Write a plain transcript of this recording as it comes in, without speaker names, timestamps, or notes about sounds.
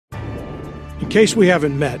case we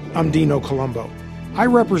haven't met, I'm Dino Colombo. I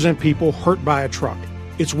represent people hurt by a truck.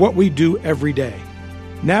 It's what we do every day.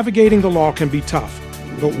 Navigating the law can be tough,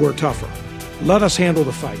 but we're tougher. Let us handle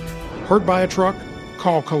the fight. Hurt by a truck?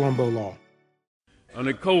 Call Colombo Law. On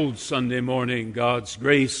a cold Sunday morning, God's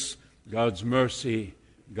grace, God's mercy,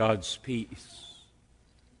 God's peace.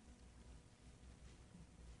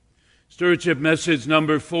 Stewardship message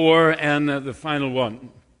number 4 and the final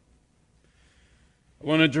one. I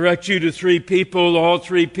want to direct you to 3 people. All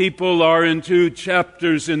 3 people are in 2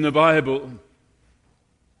 chapters in the Bible.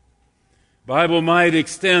 The Bible might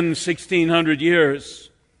extend 1,600 years,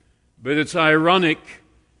 but it's ironic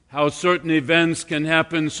how certain events can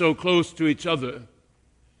happen so close to each other.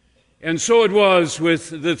 And so it was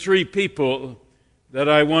with the 3 people that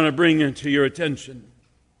I want to bring into your attention.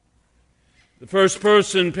 The first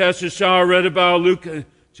person Pastor Shaw read about, Luke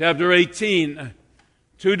chapter 18.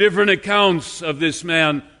 2 different accounts of this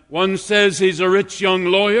man. One says he's a rich young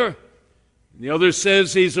lawyer, and the other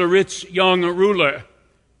says he's a rich young ruler.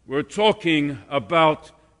 We're talking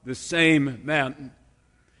about the same man.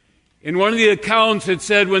 In one of the accounts it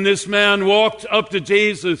said when this man walked up to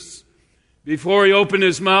Jesus, before he opened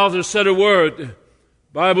his mouth or said a word, the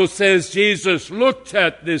Bible says Jesus looked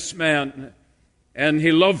at this man and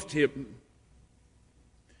he loved him.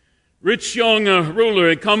 Rich young ruler,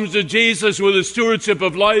 it comes to Jesus with a stewardship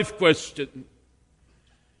of life question.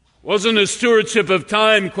 Wasn't a stewardship of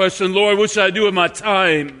time question. Lord, what should I do with my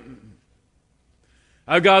time?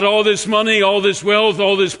 I've got all this money, all this wealth,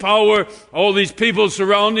 all this power, all these people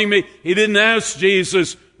surrounding me. He didn't ask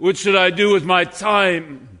Jesus, what should I do with my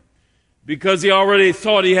time? Because he already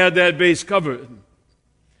thought he had that base covered.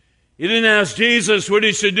 He didn't ask Jesus what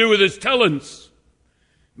he should do with his talents.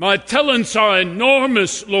 My talents are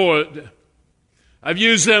enormous, Lord. I've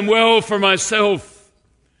used them well for myself.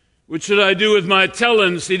 What should I do with my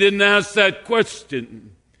talents? He didn't ask that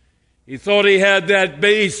question. He thought he had that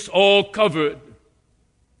base all covered.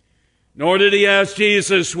 Nor did he ask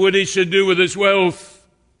Jesus what he should do with his wealth.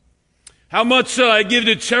 How much should I give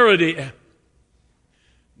to charity?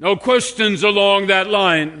 No questions along that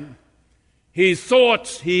line. He thought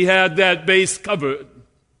he had that base covered.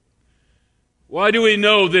 Why do we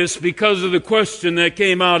know this? Because of the question that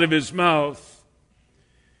came out of his mouth.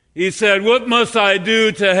 He said, what must I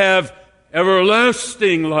do to have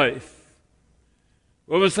everlasting life?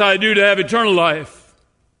 What must I do to have eternal life?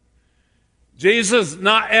 Jesus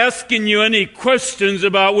not asking you any questions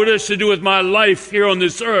about what I should do with my life here on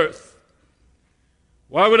this earth.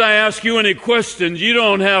 Why would I ask you any questions? You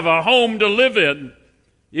don't have a home to live in.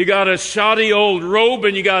 You got a shoddy old robe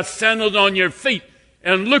and you got sandals on your feet.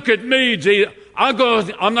 And look at me, Jesus. I'm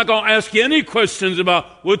not going to ask you any questions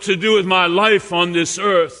about what to do with my life on this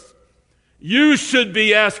earth. You should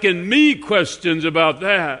be asking me questions about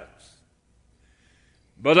that.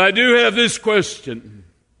 But I do have this question.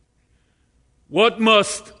 What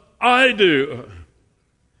must I do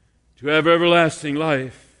to have everlasting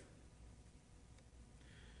life?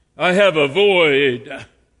 I have a void.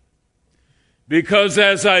 Because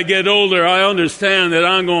as I get older, I understand that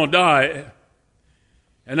I'm going to die.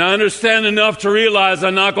 And I understand enough to realize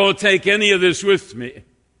I'm not going to take any of this with me.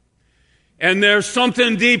 And there's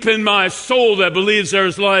something deep in my soul that believes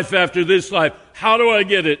there's life after this life. How do I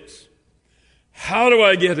get it? How do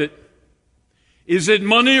I get it? Is it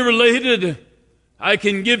money related? I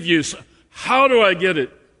can give you. How do I get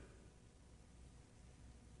it?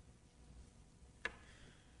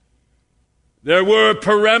 There were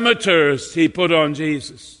parameters he put on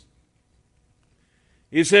Jesus.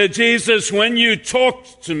 He said, Jesus, when you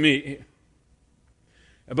talked to me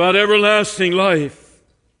about everlasting life,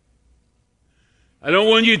 I don't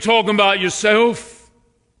want you talking about yourself.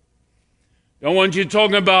 Don't want you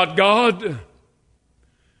talking about God.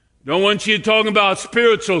 Don't want you talking about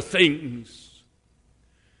spiritual things.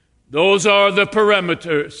 Those are the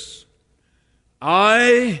parameters.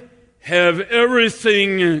 I have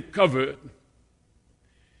everything covered.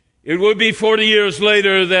 It would be 40 years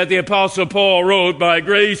later that the Apostle Paul wrote, by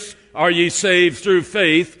grace are ye saved through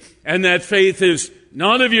faith, and that faith is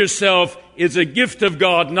not of yourself, it's a gift of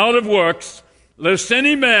God, not of works, lest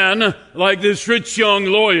any man, like this rich young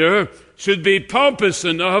lawyer, should be pompous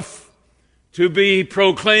enough to be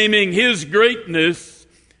proclaiming his greatness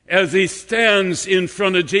as he stands in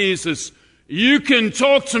front of Jesus. You can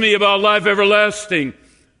talk to me about life everlasting,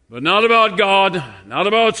 but not about God, not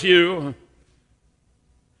about you,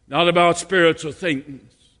 not about spiritual things.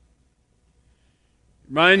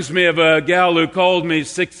 Reminds me of a gal who called me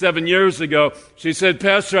 6-7 years ago. She said,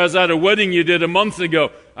 Pastor, I was at a wedding you did a month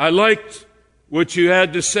ago. I liked what you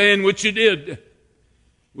had to say and what you did.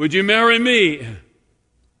 Would you marry me?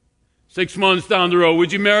 6 months down the road,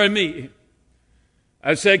 would you marry me?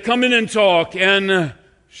 I said, come in and talk, and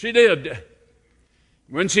she did.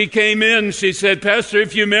 When she came in, she said, Pastor,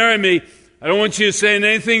 if you marry me, I don't want you to say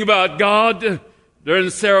anything about God during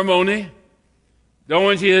the ceremony. Don't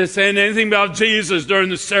want you saying anything about Jesus during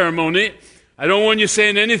the ceremony. I don't want you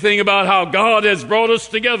saying anything about how God has brought us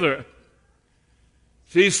together.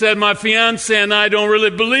 She said, my fiancé and I don't really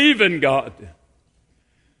believe in God.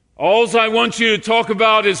 All I want you to talk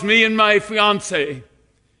about is me and my fiancé.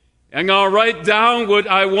 And I'll write down what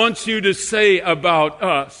I want you to say about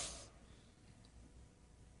us.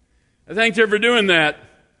 I thanked her for doing that.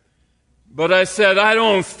 But I said, I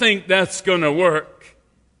don't think that's going to work.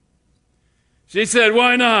 She said,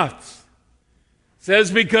 why not?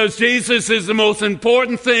 Says, because Jesus is the most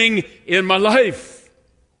important thing in my life.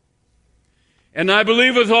 And I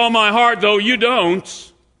believe with all my heart, though you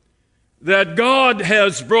don't, that God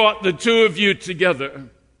has brought the two of you together.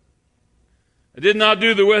 I did not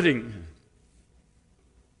do the wedding.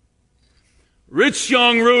 Rich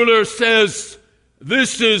young ruler says,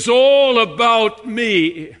 this is all about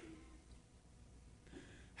me.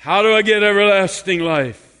 How do I get everlasting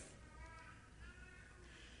life?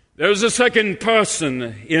 There's a second person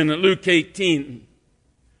in Luke 18.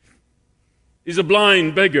 He's a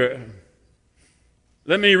blind beggar.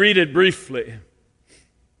 Let me read it briefly.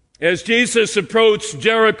 As Jesus approached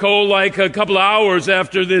Jericho, like a couple of hours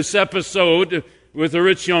after this episode with the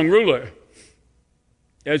rich young ruler,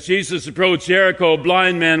 as Jesus approached Jericho, a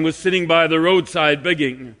blind man was sitting by the roadside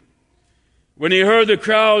begging. When he heard the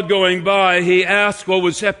crowd going by, he asked what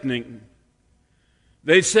was happening.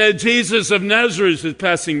 They said, Jesus of Nazareth is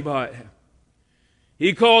passing by.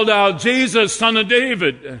 He called out, Jesus, son of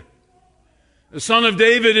David. The son of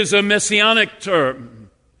David is a messianic term.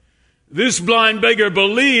 This blind beggar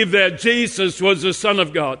believed that Jesus was the Son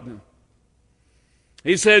of God.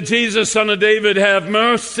 He said, Jesus, son of David, have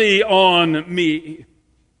mercy on me.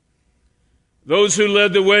 Those who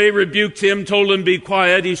led the way rebuked him, told him, be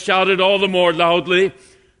quiet. He shouted all the more loudly,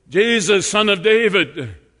 Jesus, son of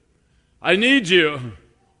David, I need you.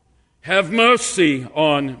 Have mercy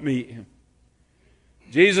on me.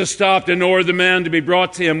 Jesus stopped and ordered the man to be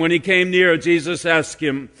brought to him. When he came near, Jesus asked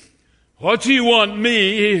him, what do you want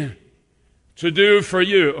me to do for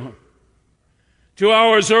you? 2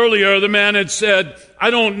 hours earlier, the man had said,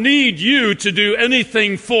 I don't need you to do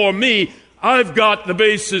anything for me. I've got the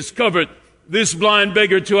bases covered. This blind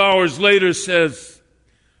beggar 2 hours later says,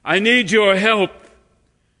 I need your help.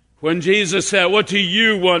 When Jesus said, what do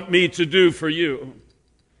you want me to do for you?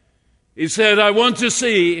 He said, I want to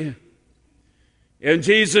see. And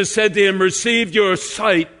Jesus said to him, receive your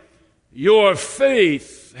sight. Your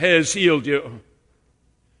faith has healed you.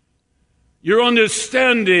 Your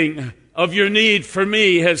understanding of your need for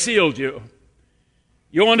me has healed you.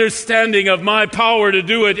 Your understanding of my power to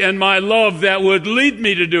do it and my love that would lead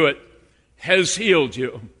me to do it has healed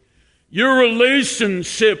you. Your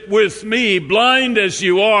relationship with me, blind as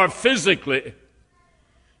you are physically,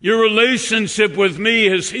 your relationship with me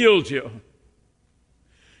has healed you.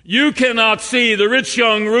 You cannot see. The rich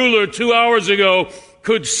young ruler 2 hours ago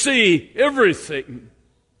could see everything.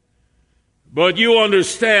 But you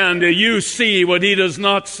understand that you see what he does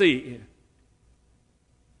not see.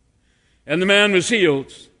 And the man was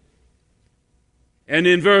healed. And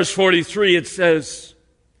in verse 43 it says,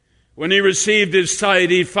 when he received his sight,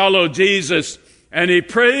 he followed Jesus and he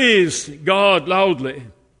praised God loudly.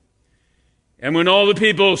 And when all the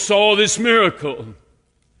people saw this miracle,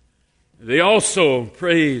 they also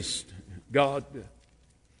praised God.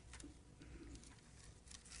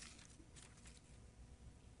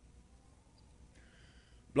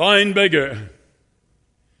 Blind beggar,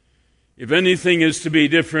 if anything is to be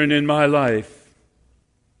different in my life,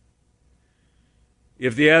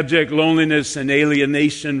 if the abject loneliness and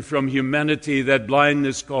alienation from humanity that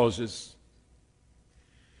blindness causes,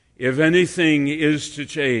 if anything is to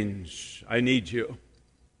change, I need you.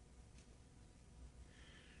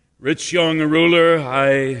 Rich young ruler,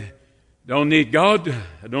 I don't need God.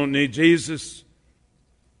 I don't need Jesus.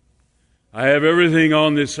 I have everything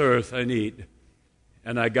on this earth I need,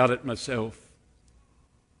 and I got it myself.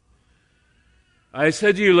 I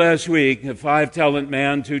said to you last week, a 5-talent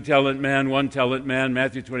man, 2-talent man, 1-talent man,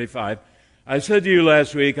 Matthew 25. I said to you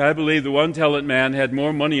last week, I believe the 1-talent man had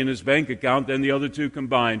more money in his bank account than the other two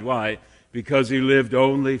combined. Why? Because he lived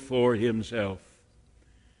only for himself.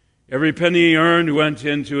 Every penny he earned went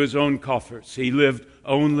into his own coffers. He lived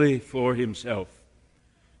only for himself.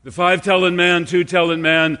 The 5-talent man, 2-talent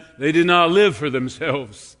man, they did not live for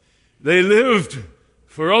themselves. They lived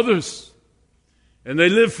for others. And they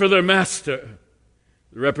lived for their master,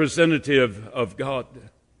 the representative of God.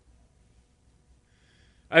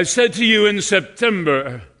 I said to you in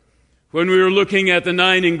September, when we were looking at the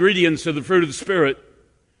 9 ingredients of the fruit of the Spirit,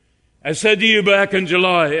 I said to you back in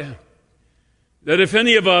July that if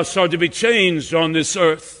any of us are to be changed on this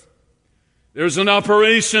earth, there's an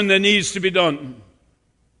operation that needs to be done.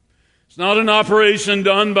 It's not an operation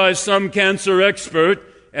done by some cancer expert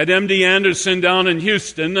at MD Anderson down in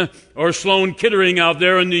Houston or Sloan Kettering out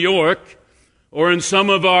there in New York or in some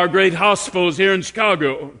of our great hospitals here in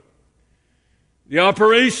Chicago. The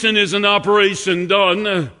operation is an operation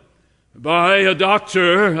done by a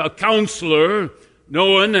doctor, a counselor,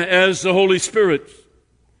 known as the Holy Spirit.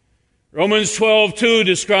 Romans 12:2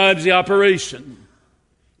 describes the operation.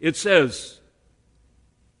 It says,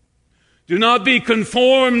 do not be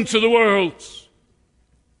conformed to the world.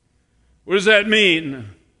 What does that mean?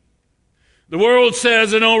 The world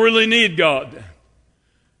says I don't really need God.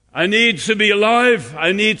 I need to be alive.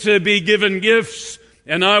 I need to be given gifts.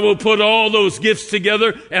 And I will put all those gifts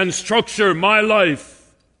together and structure my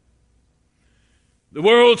life. The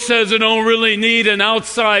world says I don't really need an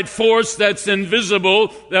outside force that's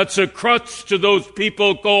invisible, that's a crutch to those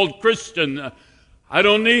people called Christian. I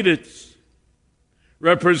don't need it.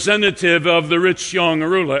 Representative of the rich young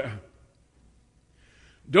ruler.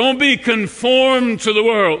 Don't be conformed to the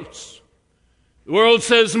world. The world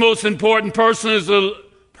says the most important person is the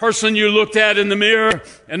person you looked at in the mirror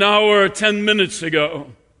an hour or 10 minutes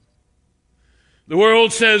ago. The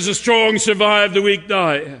world says the strong survive, the weak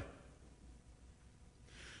die.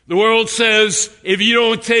 The world says if you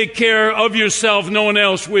don't take care of yourself, no one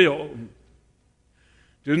else will.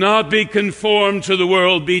 Do not be conformed to the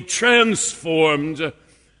world. Be transformed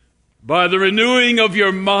by the renewing of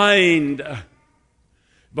your mind,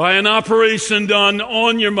 by an operation done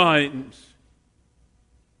on your mind.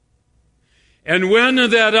 And when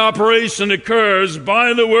that operation occurs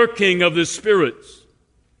by the working of the Spirit,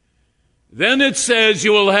 then it says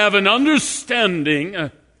you will have an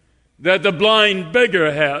understanding that the blind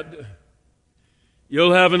beggar had.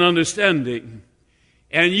 You'll have an understanding.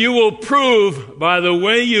 And you will prove by the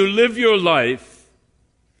way you live your life,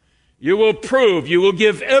 you will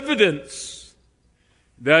give evidence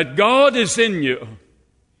that God is in you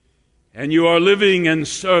and you are living and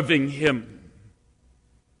serving Him.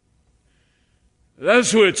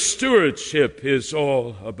 That's what stewardship is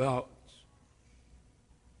all about.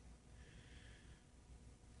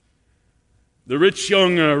 The rich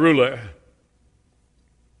young ruler,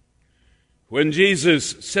 when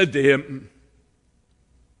Jesus said to him,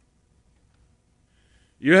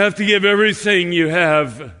 you have to give everything you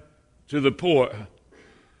have to the poor,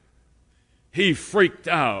 he freaked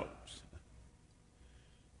out.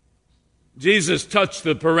 Jesus touched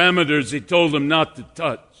the parameters he told him not to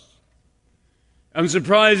touch. I'm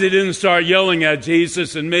surprised he didn't start yelling at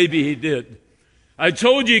Jesus, and maybe he did. I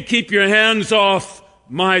told you, keep your hands off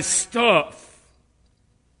my stuff.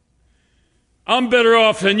 I'm better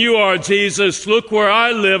off than you are, Jesus. Look where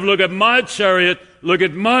I live. Look at my chariot. Look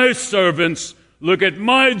at my servants. Look at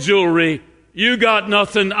my jewelry. You got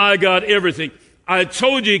nothing. I got everything. I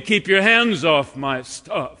told you, keep your hands off my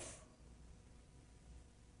stuff.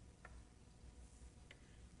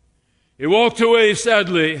 He walked away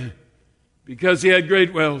sadly because he had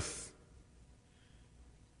great wealth.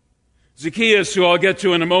 Zacchaeus, who I'll get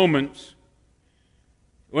to in a moment,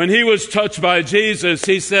 when he was touched by Jesus,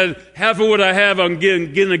 he said, half of what I have I'm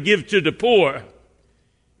going to give to the poor.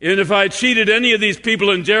 And if I cheated any of these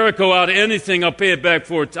people in Jericho out of anything, I'll pay it back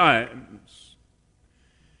 4 times.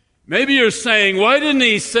 Maybe you're saying, why didn't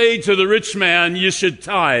he say to the rich man, you should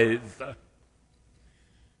tithe?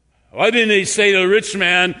 Why didn't he say to the rich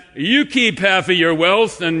man, you keep half of your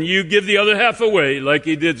wealth and you give the other half away like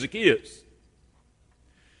he did Zacchaeus?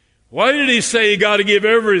 Why did he say you got to give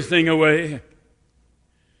everything away?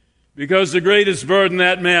 Because the greatest burden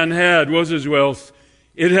that man had was his wealth.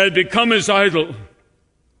 It had become his idol.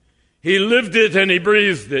 He lived it and he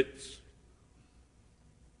breathed it.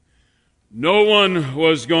 No one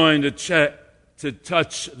was going to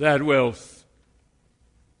touch that wealth.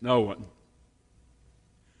 No one.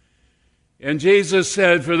 And Jesus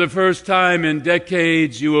said, for the first time in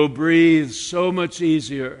decades, you will breathe so much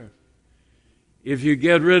easier if you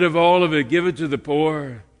get rid of all of it, give it to the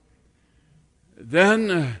poor.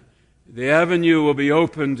 Then the avenue will be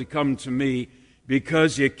open to come to me,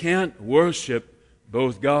 because you can't worship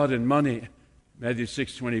both God and money. Matthew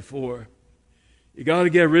 6:24. You got to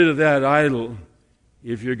get rid of that idol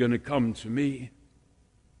if you're going to come to me.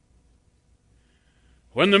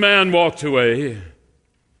 When the man walked away,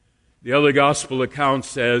 the other gospel account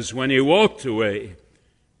says, when he walked away,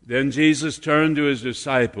 then Jesus turned to his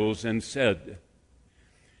disciples and said,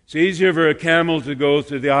 It's easier for a camel to go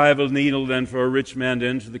through the eye of a needle than for a rich man to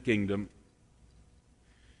enter the kingdom.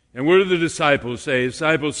 And what did the disciples say? The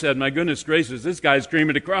disciples said, my goodness gracious, this guy's cream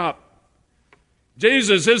of the crop.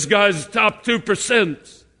 Jesus, this guy's top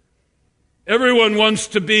 2%. Everyone wants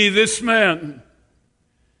to be this man.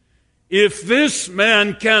 If this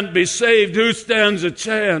man can't be saved, who stands a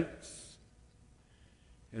chance?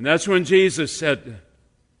 And that's when Jesus said,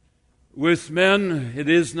 with men it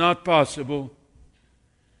is not possible.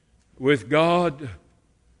 With God,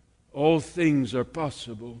 all things are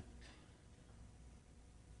possible.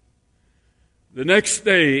 The next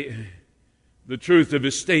day, the truth of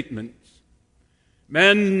his statement.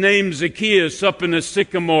 Man named Zacchaeus up in a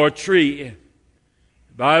sycamore tree.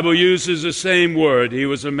 The Bible uses the same word. He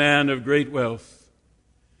was a man of great wealth.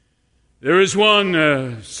 There is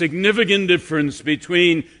one significant difference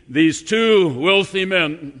between these two wealthy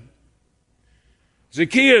men.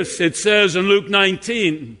 Zacchaeus, it says in Luke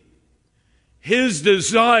 19, his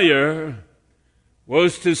desire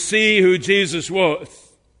was to see who Jesus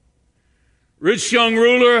was. Rich young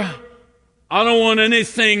ruler, I don't want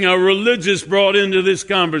anything religious brought into this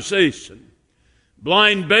conversation.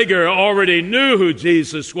 Blind beggar already knew who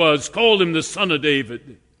Jesus was, called him the Son of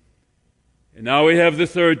David. And now we have the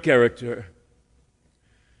third character.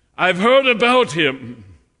 I've heard about him,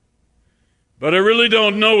 but I really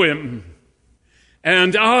don't know him.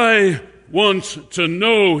 And I want to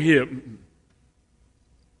know him.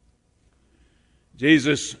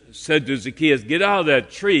 Jesus said to Zacchaeus, get out of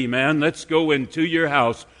that tree, man. Let's go into your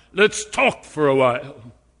house. Let's talk for a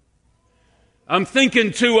while. I'm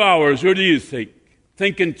thinking 2 hours. What do you think?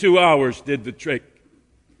 Thinking 2 hours did the trick.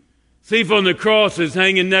 Thief on the cross is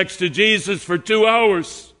hanging next to Jesus for 2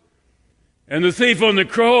 hours. And the thief on the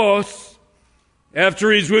cross,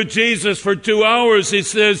 after he's with Jesus for 2 hours, he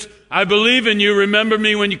says, I believe in you. Remember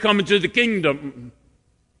me when you come into the kingdom.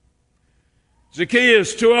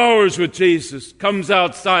 Zacchaeus, 2 hours with Jesus, comes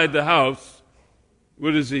outside the house.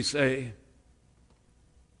 What does he say?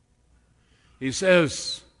 He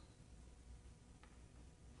says,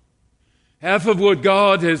 half of what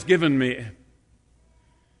God has given me,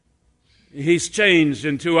 he's changed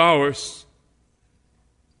in 2 hours.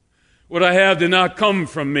 What I have did not come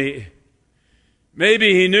from me.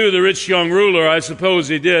 Maybe he knew the rich young ruler. I suppose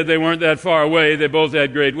he did. They weren't that far away. They both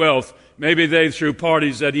had great wealth. Maybe they threw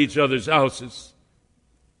parties at each other's houses.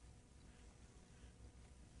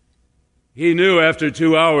 He knew after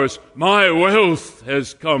 2 hours, my wealth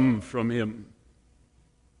has come from him.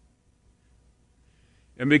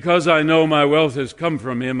 And because I know my wealth has come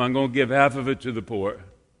from him, I'm going to give half of it to the poor.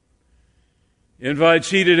 If I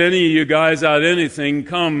cheated any of you guys out of anything,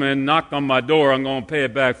 come and knock on my door. I'm going to pay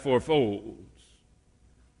it back fourfold.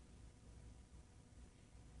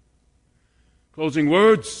 Closing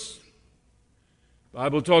words. The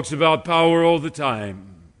Bible talks about power all the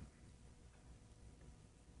time.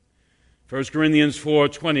 1 Corinthians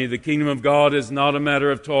 4:20, the kingdom of God is not a matter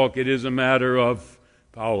of talk, it is a matter of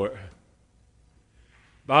power.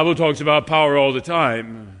 The Bible talks about power all the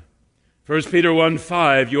time. 1 Peter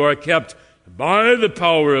 1:5, you are kept by the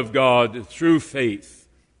power of God through faith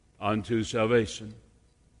unto salvation.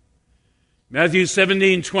 Matthew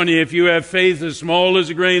 17:20, if you have faith as small as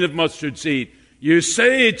a grain of mustard seed, you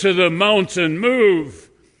say to the mountain, move,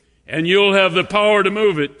 and you'll have the power to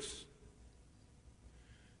move it.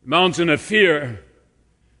 The mountain of fear,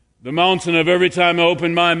 the mountain of every time I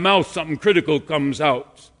open my mouth, something critical comes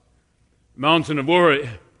out. The mountain of worry,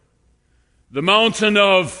 the mountain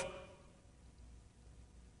of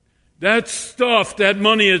that stuff, that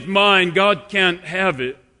money is mine, God can't have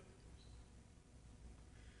it.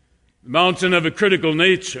 The mountain of a critical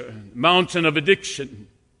nature, the mountain of addiction.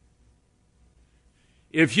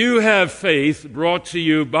 If you have faith brought to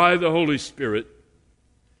you by the Holy Spirit,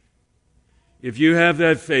 if you have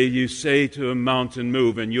that faith, you say to a mountain,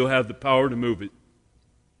 move, and you'll have the power to move it.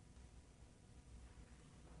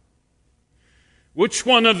 Which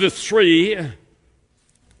one of the three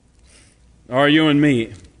are you and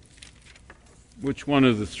me? Which one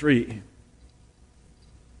of the three?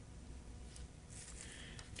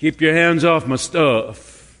 Keep your hands off my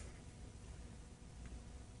stuff.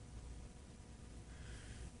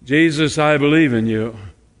 Jesus, I believe in you.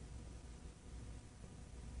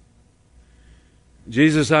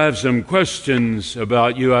 Jesus, I have some questions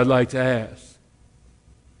about you I'd like to ask.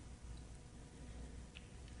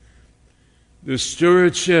 The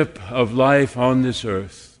stewardship of life on this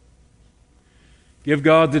earth. Give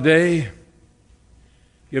God the day.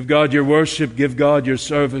 Give God your worship. Give God your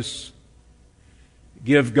service.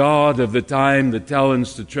 Give God of the time, the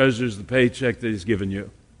talents, the treasures, the paycheck that He's given you.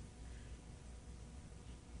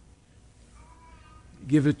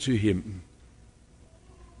 Give it to Him.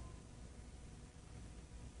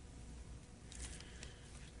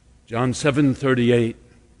 John 7:38.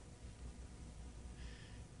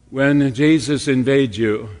 When Jesus invades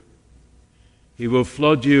you, He will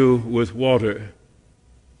flood you with water.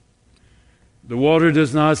 The water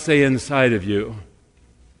does not stay inside of you.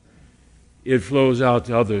 It flows out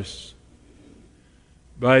to others.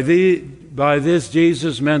 By this,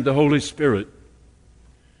 Jesus meant the Holy Spirit,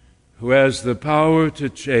 who has the power to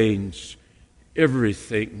change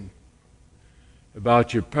everything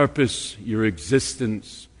about your purpose, your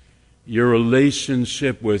existence, your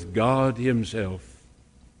relationship with God Himself.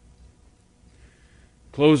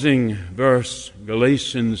 Closing verse,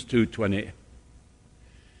 Galatians 2:20.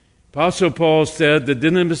 Apostle Paul said, "The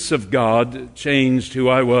dynamis of God changed who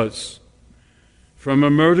I was, from a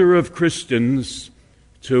murderer of Christians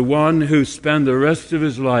to one who spent the rest of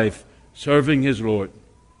his life serving his Lord.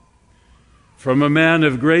 From a man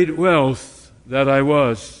of great wealth that I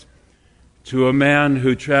was, to a man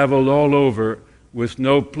who traveled all over with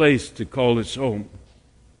no place to call his home."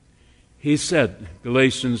 He said,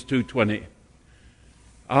 Galatians 2:20,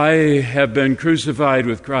 "I have been crucified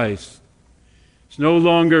with Christ. It's no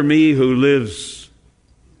longer me who lives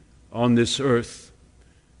on this earth,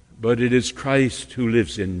 but it is Christ who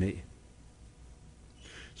lives in me."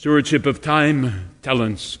 Stewardship of time,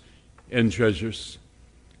 talents, and treasures.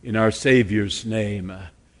 In our Savior's name,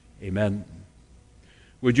 amen.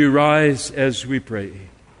 Would you rise as we pray?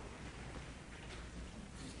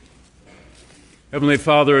 Heavenly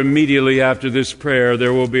Father, immediately after this prayer,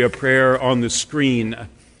 there will be a prayer on the screen.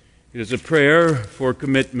 It is a prayer for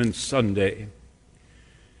Commitment Sunday.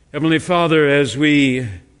 Heavenly Father, as we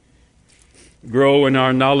grow in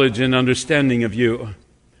our knowledge and understanding of You,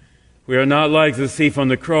 we are not like the thief on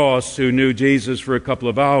the cross who knew Jesus for a couple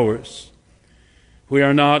of hours. We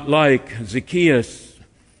are not like Zacchaeus,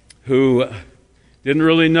 who didn't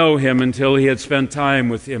really know Him until he had spent time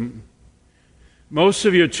with Him. Most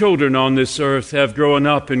of Your children on this earth have grown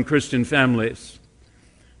up in Christian families.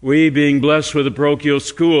 We, being blessed with a parochial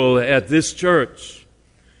school at this church,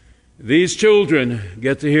 these children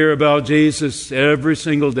get to hear about Jesus every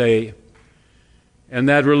single day. And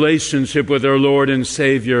that relationship with our Lord and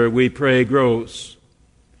Savior, we pray, grows.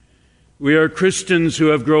 We are Christians who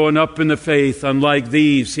have grown up in the faith, unlike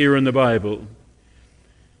these here in the Bible.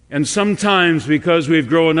 And sometimes, because we've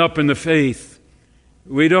grown up in the faith,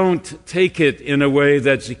 we don't take it in a way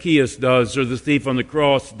that Zacchaeus does or the thief on the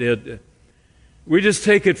cross did. We just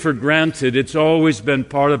take it for granted. It's always been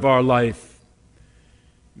part of our life.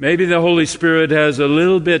 Maybe the Holy Spirit has a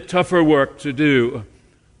little bit tougher work to do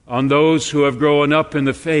on those who have grown up in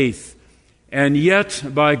the faith and yet,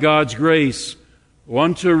 by God's grace,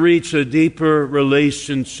 want to reach a deeper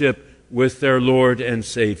relationship with their Lord and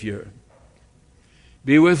Savior.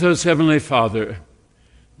 Be with us, Heavenly Father.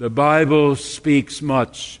 The Bible speaks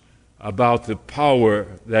much about the power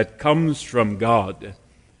that comes from God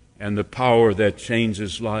and the power that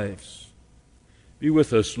changes lives. Be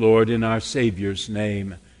with us, Lord, in our Savior's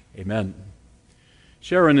name. Amen.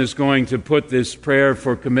 Sharon is going to put this prayer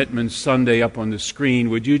for Commitment Sunday up on the screen.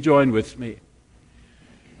 Would you join with me?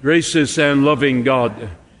 Gracious and loving God,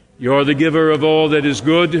 You are the giver of all that is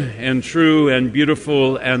good and true and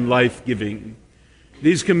beautiful and life-giving.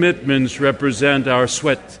 These commitments represent our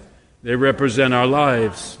sweat. They represent our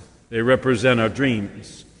lives. They represent our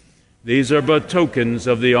dreams. These are but tokens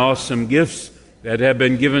of the awesome gifts that have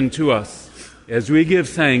been given to us as we give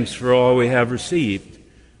thanks for all we have received,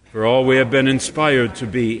 for all we have been inspired to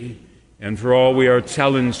be, and for all we are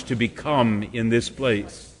challenged to become in this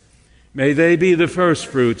place. May they be the first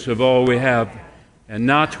fruits of all we have, and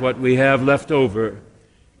not what we have left over.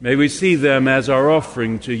 May we see them as our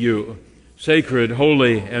offering to You, sacred,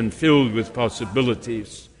 holy, and filled with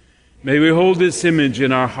possibilities. May we hold this image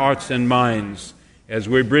in our hearts and minds as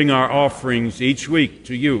we bring our offerings each week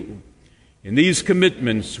to You. In these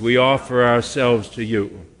commitments, we offer ourselves to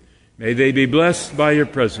You. May they be blessed by Your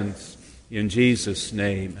presence. In Jesus'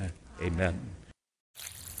 name, amen.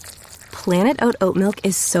 Planet Oat oat milk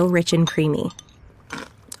is so rich and creamy.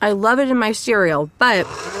 I love it in my cereal, but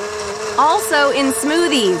also in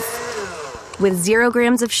smoothies. With 0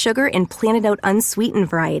 grams of sugar in Planet Oat unsweetened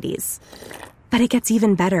varieties. But it gets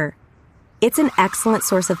even better. It's an excellent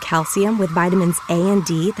source of calcium with vitamins A and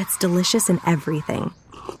D that's delicious in everything.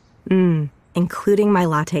 Including my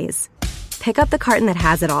lattes. Pick up the carton that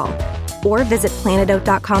has it all. Or visit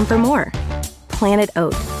planetoat.com for more. Planet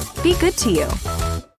Oat. Be good to you.